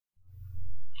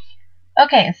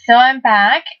Okay, so I'm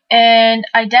back, and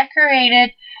I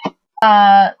decorated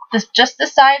just the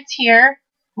sides here,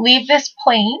 leave this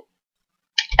plain,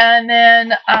 and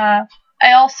then I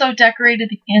also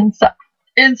decorated the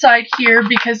inside here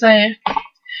because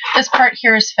this part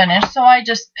here is finished, so I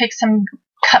just picked some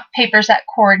cut papers that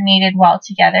coordinated well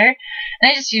together,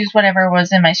 and I just used whatever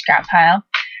was in my scrap pile.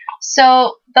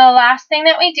 So the last thing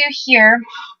that we do here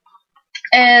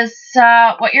is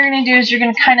what you're going to do is you're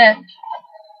going to kind of,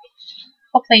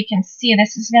 hopefully you can see,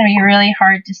 this is going to be really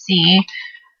hard to see,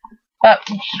 but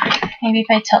maybe if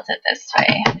I tilt it this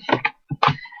way.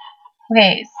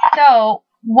 Okay, so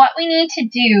what we need to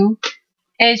do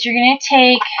is you're going to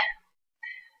take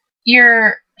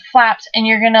your flaps and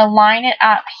you're going to line it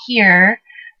up here,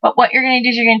 but what you're going to do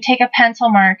is you're going to take a pencil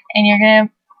mark and you're going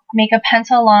to make a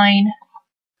pencil line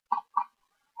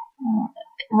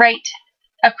right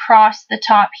across the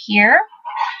top here,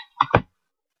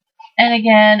 and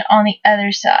again on the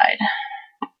other side.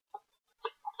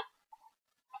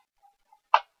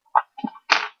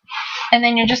 And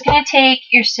then you're just going to take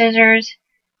your scissors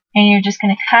and you're just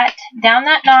going to cut down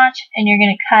that notch, and you're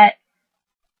going to cut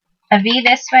a V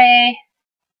this way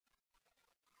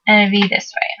and a V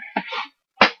this way.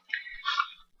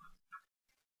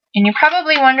 And you're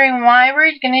probably wondering why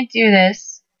we're going to do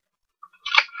this,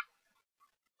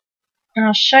 and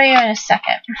I'll show you in a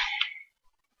second.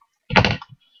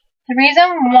 The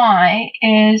reason why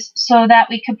is so that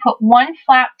we could put one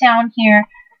flap down here.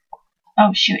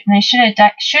 Oh shoot, and I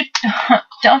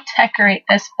don't decorate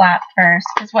this flap first,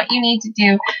 because what you need to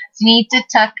do is you need to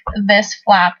tuck this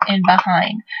flap in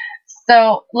behind.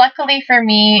 So luckily for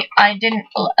me, I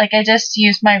just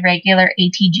used my regular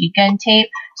ATG gun tape,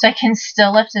 so I can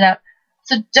still lift it up.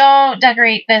 So don't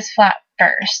decorate this flap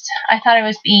first. I thought I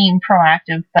was being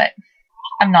proactive, but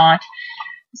I'm not.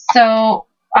 So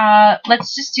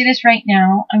let's just do this right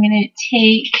now. I'm going to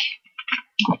take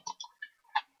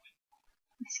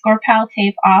score pile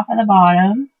tape off of the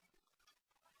bottom.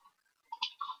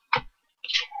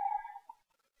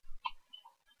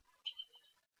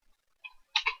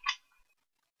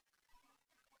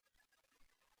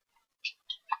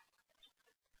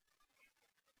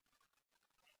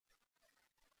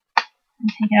 And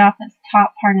take it off this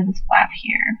top part of this flap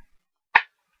here.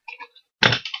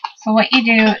 So what you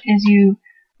do is you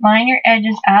line your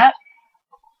edges up,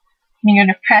 and you're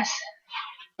going to press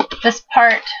this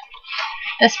part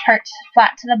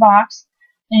flat to the box,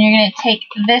 and you're going to take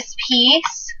this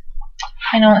piece.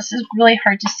 I know this is really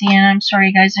hard to see, and I'm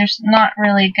sorry guys, there's not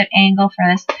really a good angle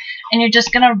for this, and you're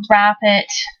just going to wrap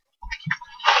it.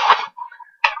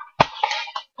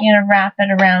 You're going to wrap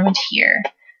it around here,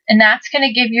 and that's going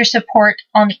to give your support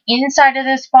on the inside of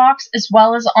this box as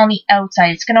well as on the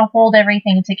outside. It's going to hold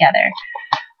everything together.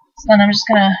 So then I'm just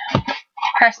going to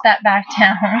press that back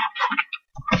down,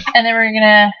 and then we're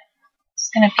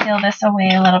just going to peel this away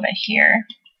a little bit here,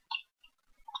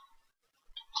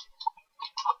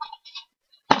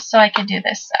 just so I can do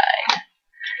this side.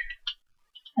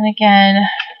 And again,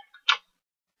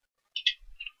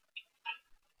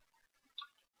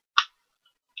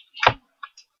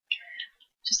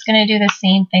 just going to do the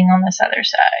same thing on this other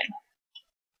side.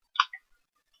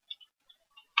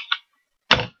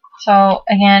 So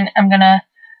again, I'm going to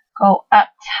go up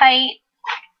tight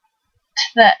to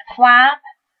the flap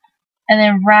and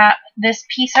then wrap this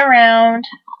piece around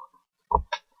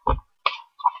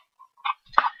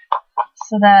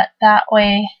so that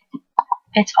way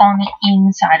it's on the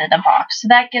inside of the box. So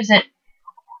that gives it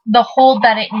the hold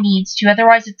that it needs to,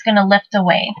 otherwise it's going to lift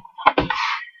away.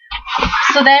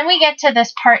 So then we get to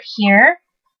this part here,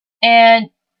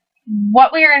 and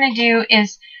what we're going to do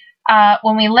is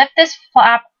when we lift this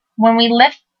flap,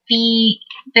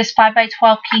 this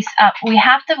 5x12 piece up, we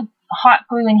have to hot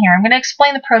glue in here. I'm going to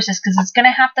explain the process because it's going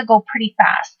to have to go pretty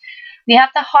fast. We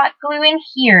have to hot glue in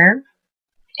here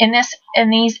in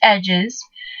these edges.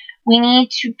 We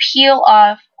need to peel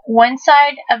off one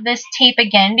side of this tape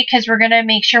again, because we're going to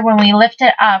make sure when we lift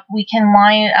it up we can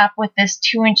line it up with this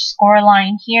 2-inch score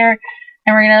line here,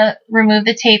 and we're going to remove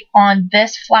the tape on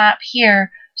this flap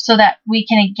here so that we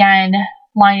can again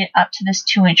line it up to this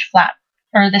 2-inch flap,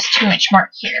 or this 2-inch mark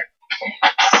here.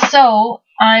 So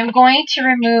I'm going to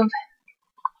remove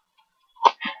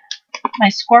my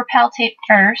score pile tape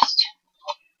first.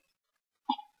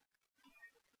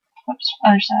 Whoops,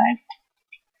 other side.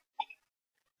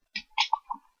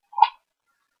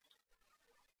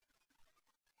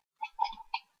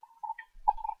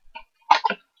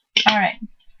 Alright,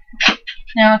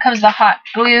 now comes the hot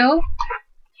glue,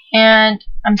 and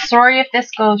I'm sorry if this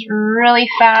goes really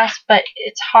fast, but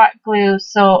it's hot glue,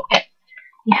 so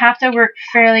you have to work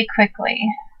fairly quickly.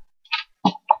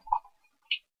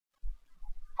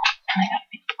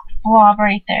 blob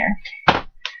right there.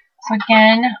 So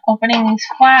again, opening these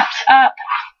flaps up.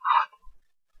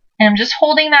 And I'm just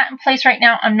holding that in place right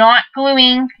now. I'm not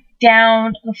gluing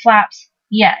down the flaps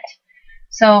yet.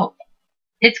 So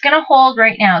it's going to hold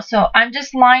right now. So I'm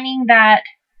just lining that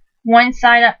one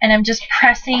side up and I'm just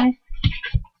pressing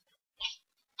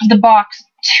the box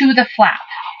to the flap.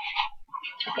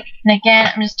 And again,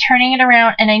 I'm just turning it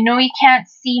around, and I know you can't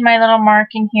see my little mark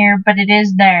in here, but it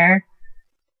is there.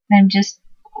 And I'm just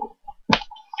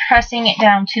pressing it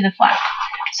down to the flap.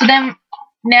 So then,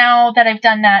 now that I've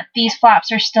done that, these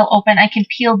flaps are still open. I can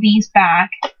peel these back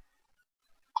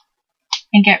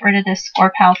and get rid of this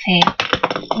score pal tape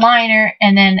liner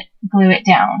and then glue it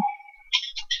down.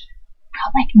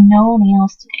 Got like no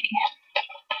nails today.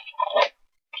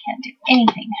 Can't do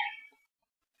anything.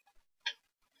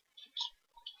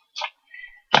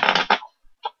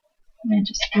 I'm going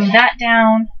to just glue that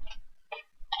down.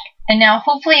 And now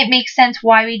hopefully it makes sense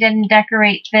why we didn't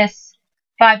decorate this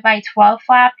 5x12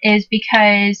 flap is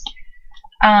because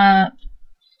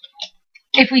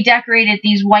if we decorated,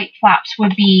 these white flaps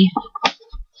would be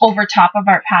over top of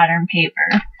our pattern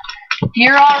paper. If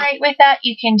you're alright with that,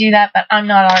 you can do that, but I'm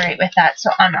not alright with that,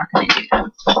 so I'm not going to do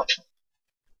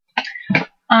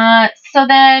that. So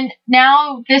then,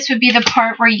 now this would be the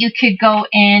part where you could go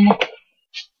in.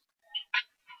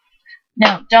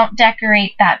 No, don't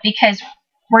decorate that because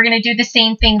we're going to do the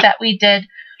same thing that we did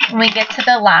when we get to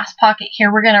the last pocket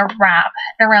here. We're going to wrap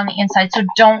around the inside, so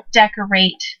don't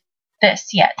decorate this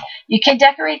yet. You can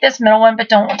decorate this middle one, but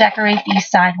don't decorate these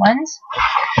side ones.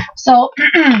 So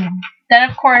then,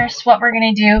 of course, what we're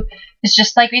going to do is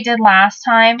just like we did last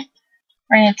time.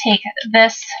 We're going to take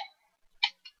this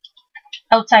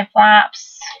outside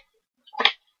flaps.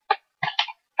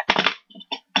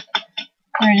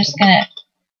 We're just going to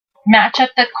match up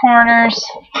the corners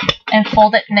and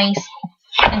fold it nice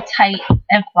and tight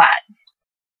and flat.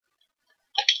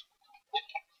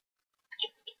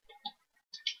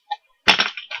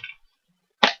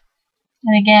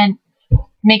 And again,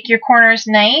 make your corners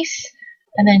nice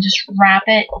and then just wrap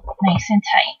it nice and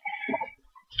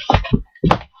tight.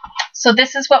 So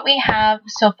this is what we have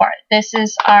so far. This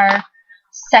is our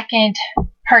second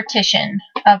partition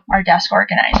of our desk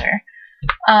organizer.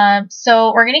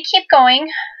 So we're going to keep going.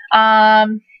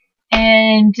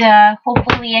 And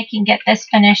hopefully I can get this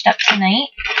finished up tonight.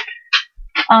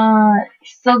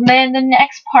 So then the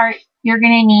next part, you're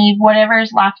going to need whatever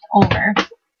is left over.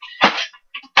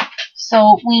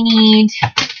 So we need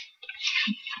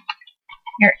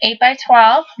your 8x12.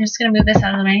 I'm just going to move this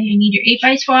out of the way. You need your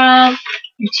 8x12,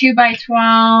 your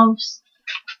 2x12s,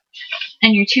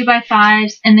 and your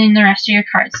 2x5s, and then the rest of your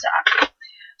cardstock.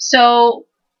 So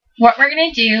what we're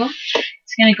going to do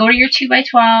is going to go to your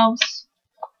 2x12s.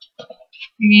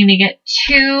 You're going to get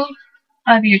 2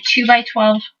 of your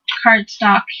 2x12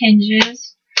 cardstock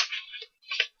hinges.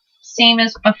 Same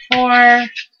as before.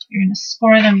 You're going to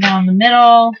score them down the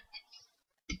middle.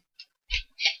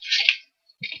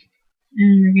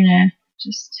 And we're going to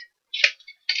just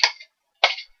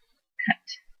cut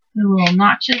the little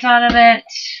notches out of it.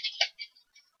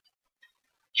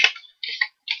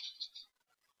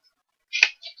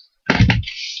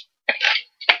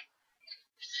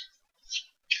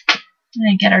 And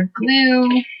then get our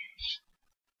glue.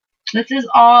 This is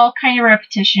all kind of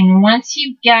repetition. Once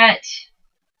you get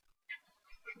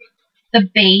the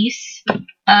base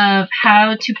of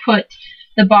how to put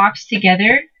the box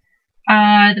together,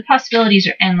 the possibilities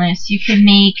are endless. You can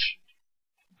make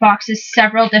boxes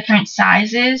several different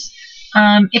sizes.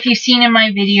 If you've seen in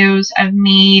my videos, I've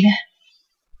made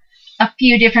a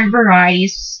few different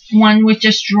varieties. One with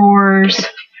just drawers.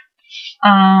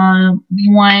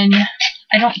 One,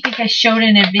 I don't think I showed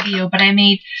in a video, but I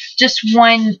made just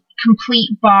one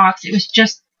complete box. It was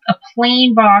just a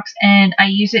plain box, and I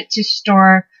use it to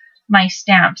store my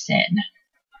stamps in.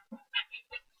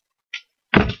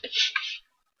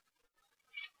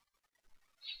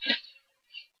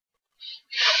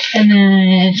 And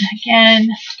then, again,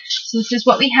 so this is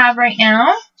what we have right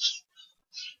now.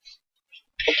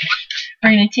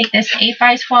 We're going to take this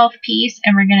 8x12 piece,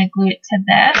 and we're going to glue it to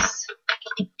this.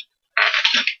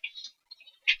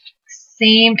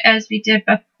 Same as we did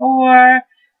before,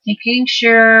 making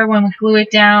sure when we glue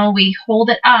it down, we hold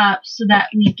it up so that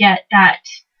we get that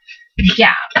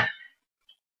gap.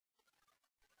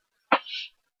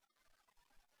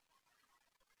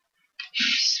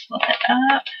 Split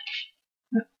it up.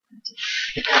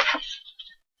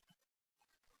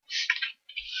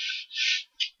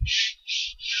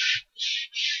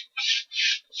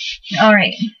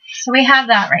 Alright, so we have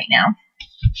that right now.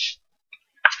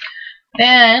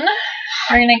 Then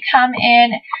we're going to come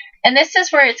in And this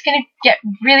is where it's going to get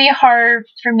really hard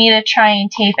for me to try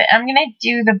and tape it. I'm going to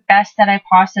do the best that I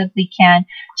possibly can,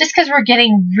 just because we're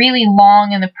getting really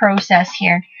long in the process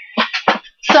here.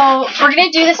 So we're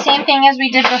going to do the same thing as we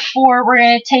did before. We're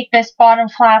going to take this bottom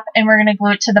flap and we're going to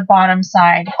glue it to the bottom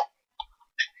side.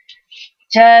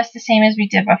 Just the same as we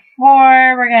did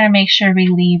before. We're going to make sure we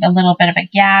leave a little bit of a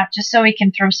gap, just so we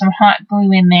can throw some hot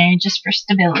glue in there just for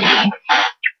stability.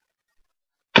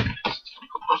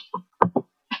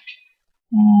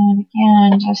 And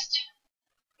again, just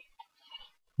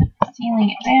sealing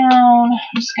it down.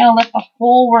 I'm just going to lift the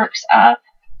whole works up.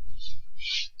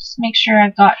 Just make sure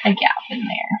I've got a gap in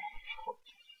there.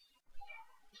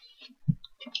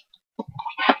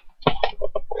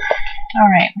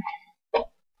 Alright.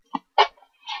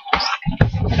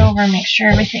 Just flip it over and make sure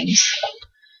everything's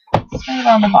straight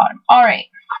on the bottom. Alright.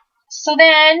 So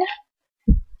then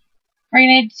we're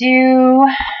going to do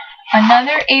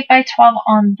another 8x12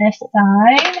 on this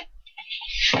side.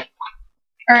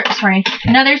 Or, sorry,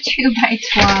 another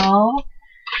 2x12.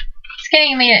 It's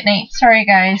getting late at night. Sorry,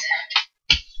 guys.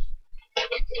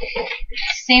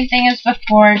 Same thing as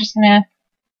before. Just going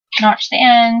to notch the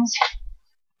ends.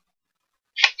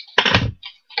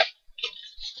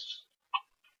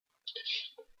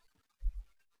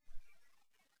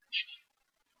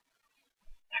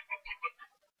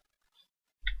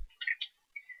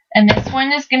 And this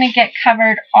one is going to get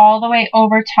covered all the way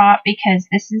over top because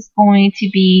this is going to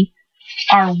be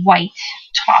our white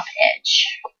top edge.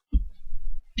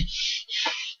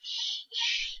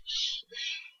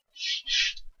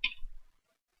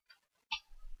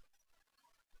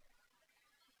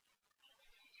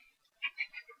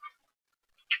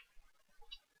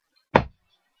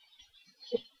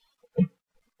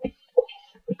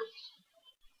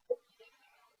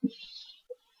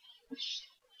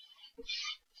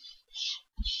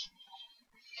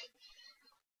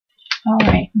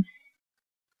 Alright,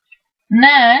 and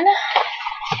then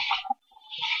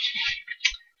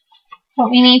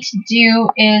what we need to do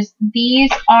is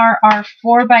these are our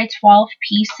 4x12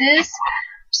 pieces.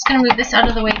 I'm just going to move this out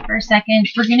of the way for a second.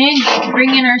 We're going to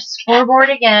bring in our scoreboard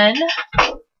again.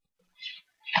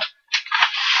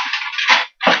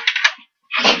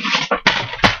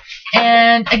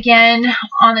 And again,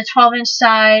 on the 12-inch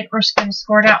side, we're just going to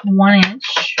score it out 1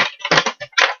 inch.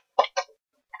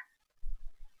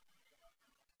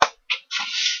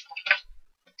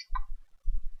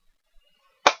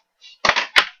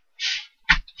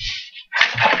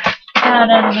 Out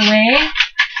of the way.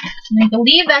 And I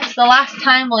believe that's the last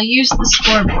time we'll use the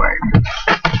scoreboard.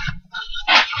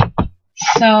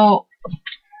 So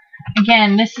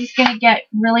again, this is going to get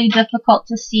really difficult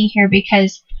to see here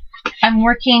because I'm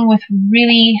working with a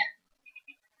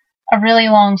really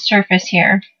long surface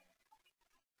here.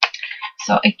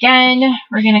 So again,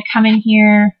 we're going to come in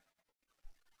here.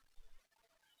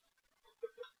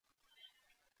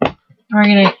 We're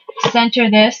going to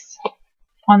center this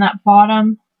on that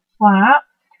bottom flap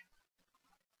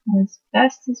as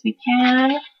best as we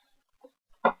can.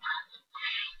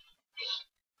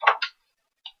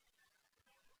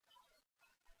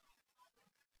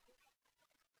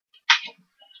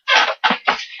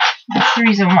 That's the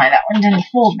reason why that one didn't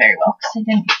fold very well, because I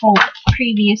didn't fold it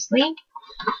previously.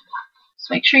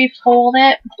 So make sure you fold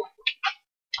it.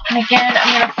 And again,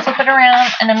 I'm going to flip it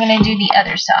around and I'm going to do the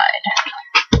other side.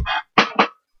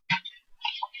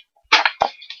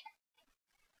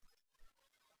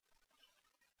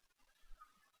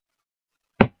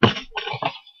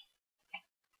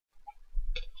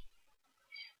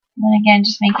 And again,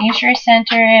 just making sure I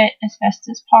center it as best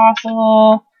as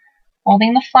possible,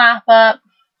 holding the flap up,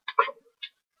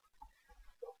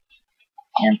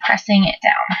 and pressing it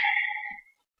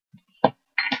down.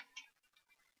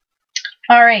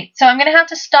 Alright, so I'm going to have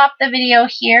to stop the video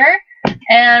here,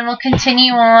 and we'll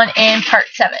continue on in part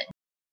 7.